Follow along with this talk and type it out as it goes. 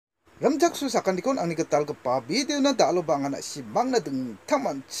Rimchaksoa sakantikon angni ketal kepa video na dalo bangan si bang na deng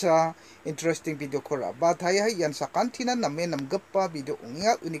tamancha interesting video kora bathaya yan sakantina namen nam gepa video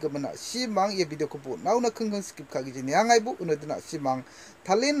unga uni kemana si bang ye video kupu nau na kengkeng skip kagi jeni angai bu unadina si bang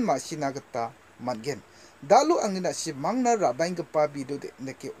talen masina geta matgen dalu angni na si bang na rabain gepa video de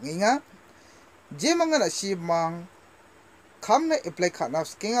neke unga jemangan si bang Kam na apply ka.rikbo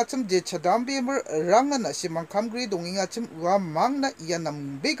Posts je chadam bemer ranga na si mang kam gri donginga chum wa mang na iya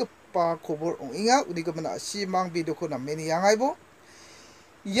nam big pa kobor onginga uni gamana si mang video ko na meni yangai bo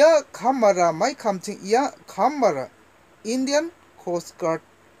ya kamara mai kamting iya kamara Indian Coast Guard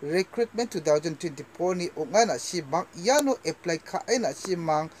Recruitment 2024 ni onga na si mang iya no apply ka ai na si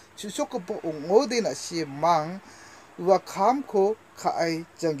mang susok po ongode na si mang wa kam ko ka ai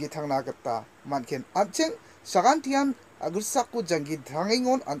jangi thangna gata manken ancheng sagantian agursaku jangi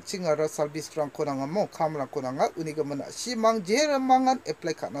dhangingon anchingara service rang konanga mo kamra konanga unigamana simang jeramangan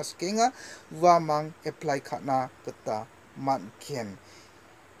apply ka.na skenga wamang apply ka.na geta manken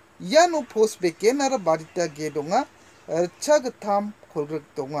yano post bekenara barita gedonga chagetam kolgrek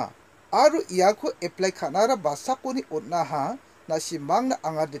donga aru iako apply ka.nara basakoni otnaha na simang na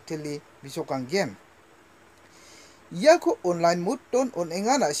anga deteli bisokanggen Yako online muton on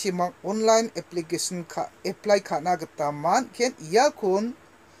enga na simang online application ka apply ka.na geta man ken yakon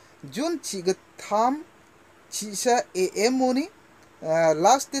June chiga tham chisa am moni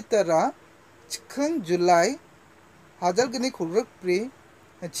last tara chikang July hajar gini khulrak pri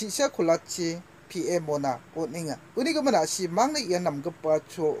chisa khulachi pm mona on enga uni gamana simang na yanam gapa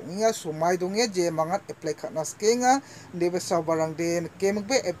cho nga sumai dongya je mangat apply ka.na skenga deba sabarang de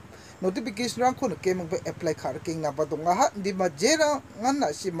kembe notification rang kono kemang be apply ka.king na badonga ha di majera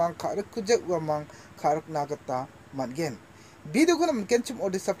nganna si mang ka.rik kuja wa mang ka.rik na gata mangen video kono mungkin chum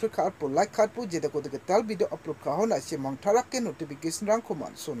odi subscribe ka po like ka po jeda ko de tal video upload ka hona si mang tarak ke notification rang ko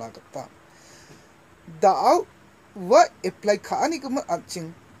man so na gata da wa apply ka ani ko man anching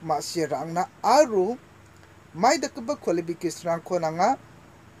ma si rang na aro mai da ka ba qualification rang ko na nga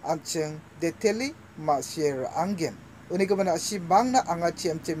anching deteli ma si angen uni gamana si bang na anga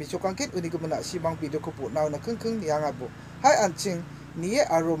chem misokangken uni gamana si bang video ko po naw na kengkeng yanga bo hai anching niye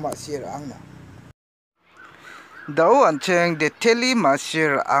aroma sir angna dao ancheng deteli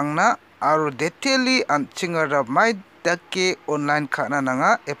masir angna aro deteli anching ara mai dake online ka.na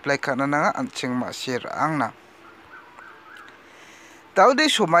nanga apply ka.na nanga anching masir angna dao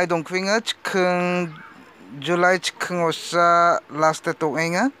de somai dongkwinga chikeng July chikeng osa last to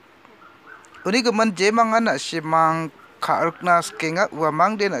enga uni gaman jemangan na simang ka.rikna skenga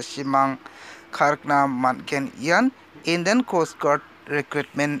wamang de na simang ka.rikna manken yan Indian Coast Guard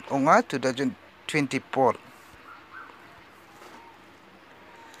Recruitment ong.a 2024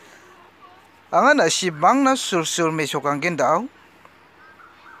 anga na simang na sur mesokanggen daw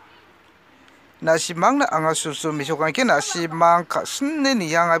na simang na anga sur mesokanggen na simang ka snne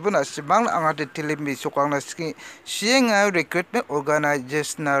ni yang abu na simang na anga de tele mesokang na sienga recruitment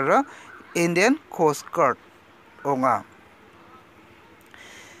organization na Indian Coast Guard ong.a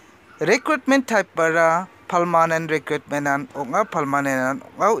recruitment type para permanent recruitment an ong.a permanent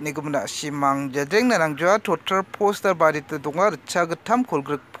au nigumna simang jadreng na nang jwa total poster bari te donga chagetam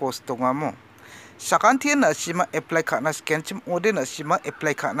kolgrek post donga mo sakantian na sima apply ka.na scan chim ode na sima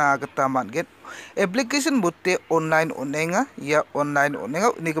apply ka.na geta manget application butte online onenga ya online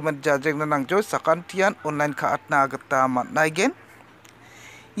onenga nigumna jadreng na nang jwa sakantian online ka.na geta matnaigen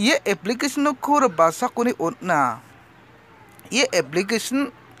ye application ko basa kuni otna ye application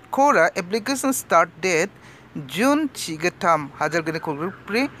Kora application start date June chigatam hajar gani kolgru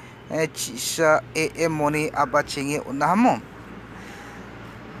pre chisa am moni aba chinge unahamo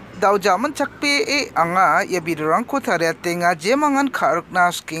daw jaman chakpe anga ya bidurang ko thare tenga jemangan ka.rikna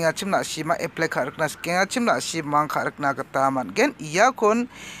skenga chimna sima apply ka.rikna skenga chimna simang ka.rikna gata mangen iya kon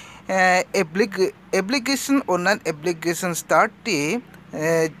application online application start de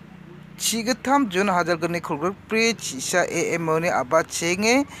chigatam June hajar gani kolgru pre chisa am moni aba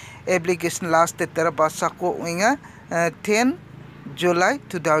chinge application last tara basako inga 10 July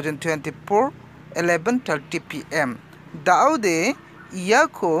 2024 11:30 p.m. Daude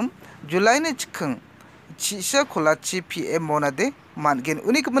iyako July ne chikeng chisa kholachi p.m. monade mangen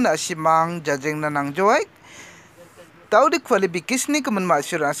unik mana simang jajeng na nang joy daude qualification ni kemen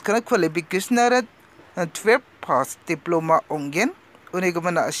masirans kana qualification ara 12 pass diploma ongen unik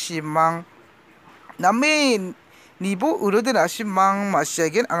mana simang namen nibo urude na simang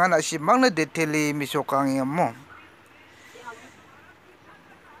masyagen anga na simang na deteli misokang mo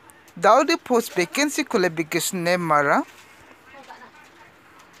Daudi post vacancy qualification ne mara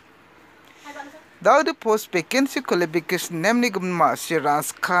Daudi post vacancy qualification name ni gumma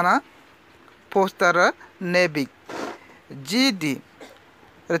sirans kana postara nebik GD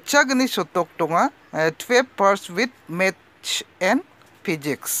Rachagni sotok tonga 12 parts with math and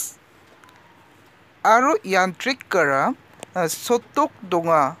physics. Aro yantrik kara sotok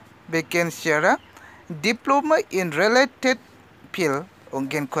donga vacancy ara diploma in related field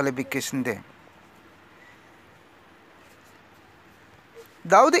ongen qualification de.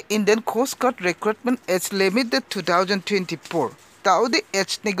 Daudi Indian Coast Guard recruitment age limit 2024. Daudi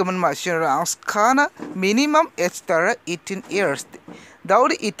age ni gaman masirans kana minimum age tara 18 years.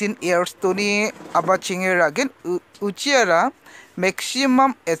 Daudi 18 years to ni abachingera again uchiara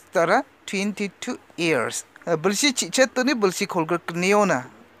maximum age tara 22 years. Bulsi chichet to ni bulsi kolgar kniona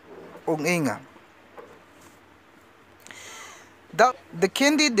ong.a. The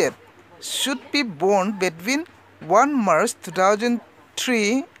candidate should be born between 1 March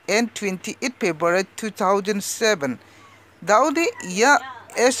 2003 and 28 February 2007. Daudi ya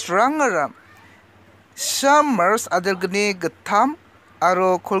es rangara summers adargani gatam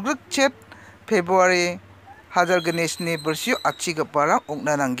aro kolgrak chet February hadargani sni bersio achiga parang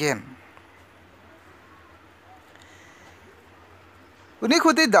ongna nanggen. Uni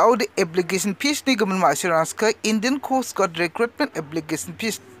khode Daudi application fees ni gaman assurance ka Indian Coast Guard recruitment application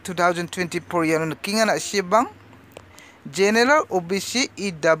fees 2024 yan kinga na sibang General OBC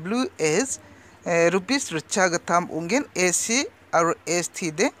EWS rupees Rimchaksoa ungen AC or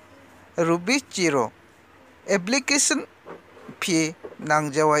ST de rupees 0 application fee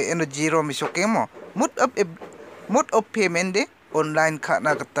nang jawai eno 0 misokemo mode of payment de online ka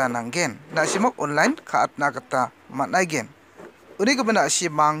na kata nanggen nasimok online ka at na kata managen uni gabana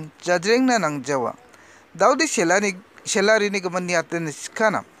simang jadreng na nang jawa Daudi salary ni gaman niaten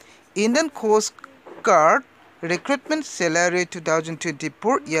skana Indian Coast Guard recruitment salary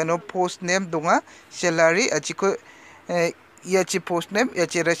 2024 yano post name donga salary achiko yachi post name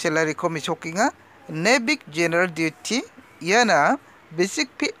yachira salary ko misokinga nebik general duty yana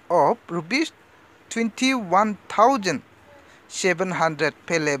basic pay of rupees 21,700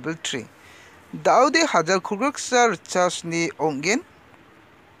 pay level 3 Daudi hajar kurgak sar charge ni ongen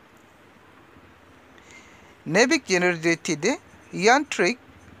nebik general duty de yantrik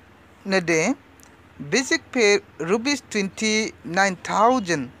na de basic pay rupees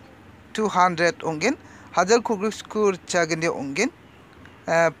 29,200 ongen hajar kurgak skur chagende ongen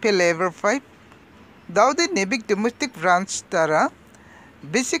pay level 5 Daudi nebik domestic branch tara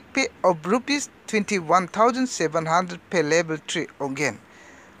basic pay of rupees 21,700 pay level 3 ongen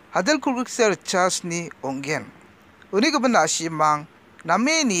hadal kurgak sar charge ni ongen uni gabana simang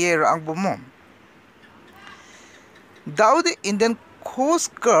name ni yer ang bumom Daudi Indian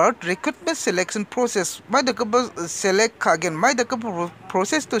Coast Guard recruitment selection process may da select kagen may da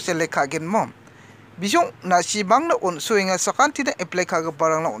process to select kagen mom bisong na simang na onsoinga sakanti na apply kaga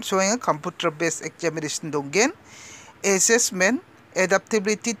parang na onsoinga computer based examination dongen assessment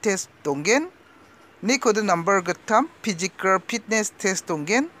adaptability test dongen ni ko the number gatam physical fitness test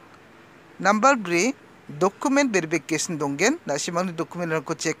dongen number 3 document verification dongen na simang ni document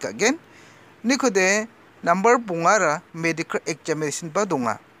ko check again ni ko de number bungara medical examination ba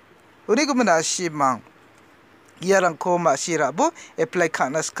donga uni ko mana simang yarang ko masira bo apply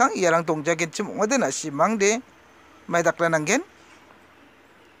kanas kang yarang dongjagen chim ngode na simang de may dakla nanggen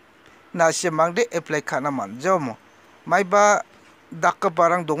na simang de apply kana man jomo may ba dakka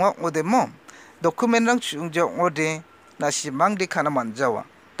barang donga ngode mo document rang chungjo ngode na simang de kana man jawa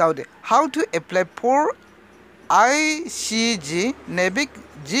taude how to apply for ICG Nebik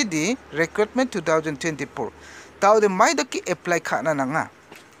GD recruitment 2024 taude may daki apply kana nanga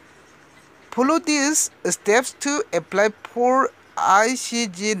follow these steps to apply for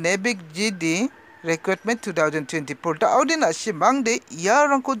ICG Nebik GD recruitment 2024 taude na simang de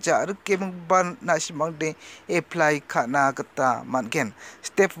yarang ko jar kemang ban na simang de apply kana kata mangen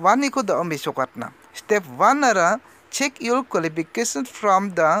step 1 ni ko da misokatna step 1 ara check your qualifications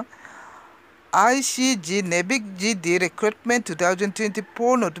from the ICG Nebik GD recruitment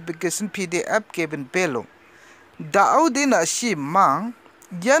 2024 notification PDF given below. Daudi na simang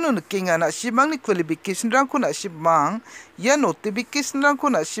yano kinga na simang ni qualification rang ko na simang yan notification rang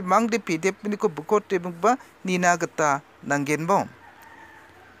ko na simang de PDF ni ko bukot ba ninagata nanggen mo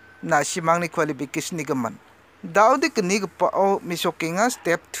na simang ni qualification ni gaman. Daudi kini pa o misokinga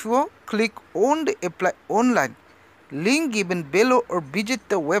step 2 click on the apply online link given below or visit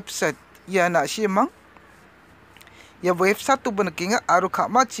the website ya na simang ya website tu banakinga aru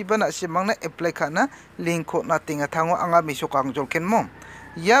khama chiba na simang na apply kana link ko na tinga thango anga misokang jolken mo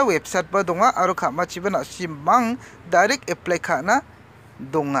ya website ba donga aru khama chiba na simang direct apply kana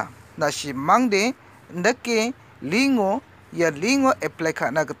donga nasimang de ndake lingo ya lingo apply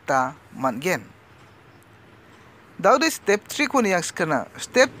kana gata mangen. Daude step 3 ko yang skana.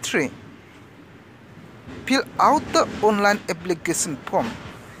 Step 3, fill out the online application form.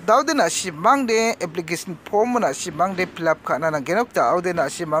 Daude nasimang de application form nasimang de fill up kana na genok. Daude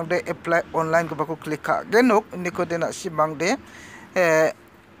nasimang de apply online ko bako klik ka genok. Niko de nasimang de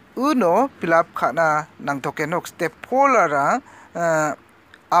uno fill up kana nang tokenok. Step 4 lara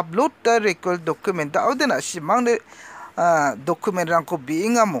upload the required document. Daude nasimang de document rang ko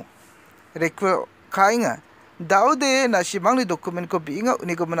biinga mo required kainga. Daude nasimang de document ko biinga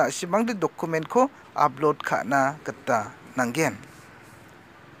uni ko nasimang de document ko upload kana kata nanggen.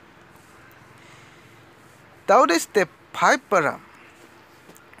 Daude step 5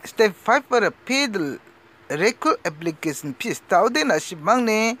 para pay the required application fees. Daude nasimang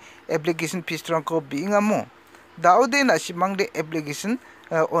ne application fees rang ko biinga mo. Daude nasimang de application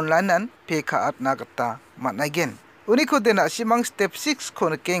online nan pay ka at na kata managen. Uni ko de nasimang step 6 ko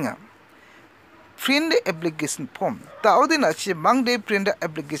nakenga. Print the application form. Daude nasimang de print the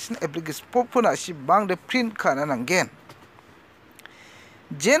application form po nasimang de print kana nanggen.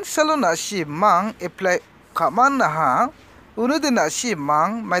 Jen salo nasimang apply kaman na ha. Uno de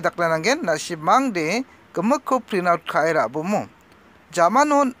nasimang may dakla nanggen nasimang de gemek ko print out kaira bo mo.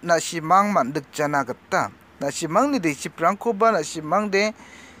 Jamano nasimang mandik jana gata. Nasimang ni de siprang ko ba nasimang de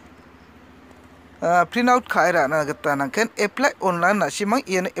print out kaira na gata nangken apply online nasimang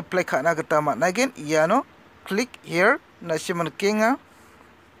iano apply ka na gata ma nagen iano click here nasimang kenga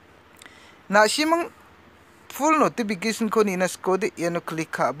nasimang full notification ko ni nas code iano click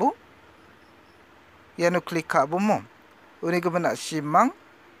ka bo mo uni ko nasimang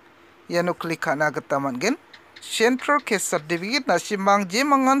iano click ka na gata man central case certificate nasimang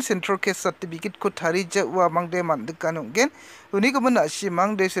jemangan central case certificate ko thari ja wa mangde mandik kanong gen uni ko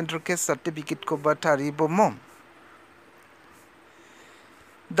nasimang de central case certificate ko ba thari bo mo.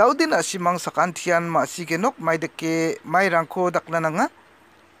 Daude nasimang sakantian ma sigenok may deke may rangko dakna nga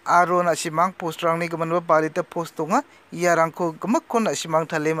aro nasimang post rang ni gaman ba balita posto nga iya rangko gamak ko nasimang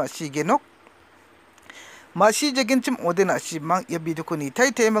thale ma sigenok Masih jagin cim ode nasimang ya bidu ko ni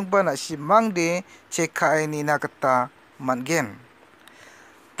tay tay magba nasimang de cekai ni nakata mangen.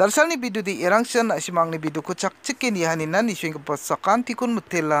 Tarsal ni bidu di erangsan nasimang ni bidu ko cak cekin ya haninan ni swing pa sakantikon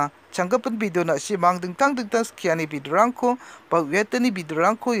mutela canggapan bidu nasimang dengtang sekian ni bidu rangko pa weta ni bidu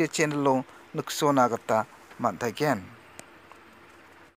rangko ya channel lo nukso nakata mantagen.